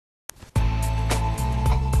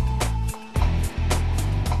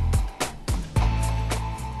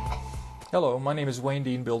Hello, my name is Wayne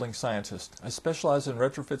Dean, Building Scientist. I specialize in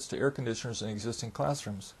retrofits to air conditioners in existing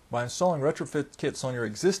classrooms. By installing retrofit kits on your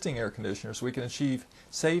existing air conditioners, we can achieve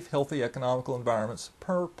safe, healthy, economical environments,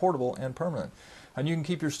 portable and permanent. And you can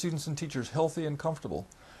keep your students and teachers healthy and comfortable.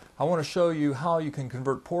 I want to show you how you can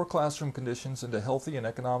convert poor classroom conditions into healthy and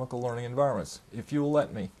economical learning environments, if you will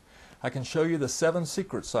let me. I can show you the 7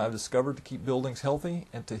 secrets I have discovered to keep buildings healthy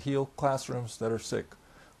and to heal classrooms that are sick.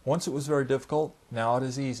 Once it was very difficult, now it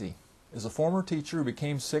is easy. As a former teacher who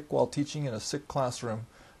became sick while teaching in a sick classroom,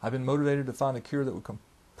 I've been motivated to find a cure that would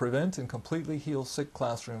prevent and completely heal sick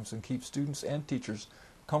classrooms and keep students and teachers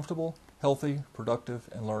comfortable, healthy, productive,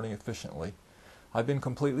 and learning efficiently. I've been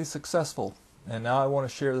completely successful, and now I want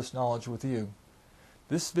to share this knowledge with you.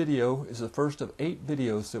 This video is the first of 8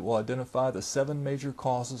 videos that will identify the 7 major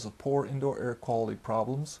causes of poor indoor air quality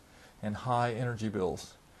problems and high energy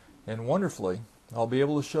bills. And wonderfully, I'll be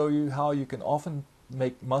able to show you how you can often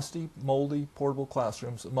make musty, moldy, portable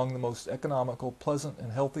classrooms among the most economical, pleasant, and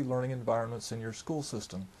healthy learning environments in your school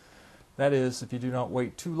system. That is, if you do not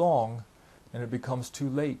wait too long and it becomes too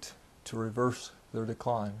late to reverse their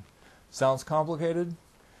decline. Sounds complicated?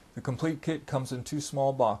 The complete kit comes in 2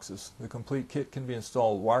 small boxes. The complete kit can be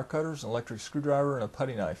installed with wire cutters, an electric screwdriver, and a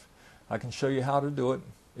putty knife. I can show you how to do it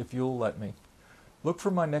if you'll let me. Look for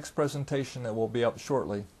my next presentation that will be up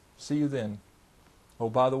shortly. See you then. Oh,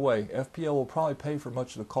 by the way, FPL will probably pay for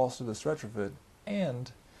much of the cost of this retrofit,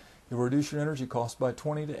 and it will reduce your energy cost by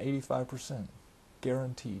 20 to 85%.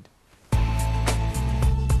 Guaranteed.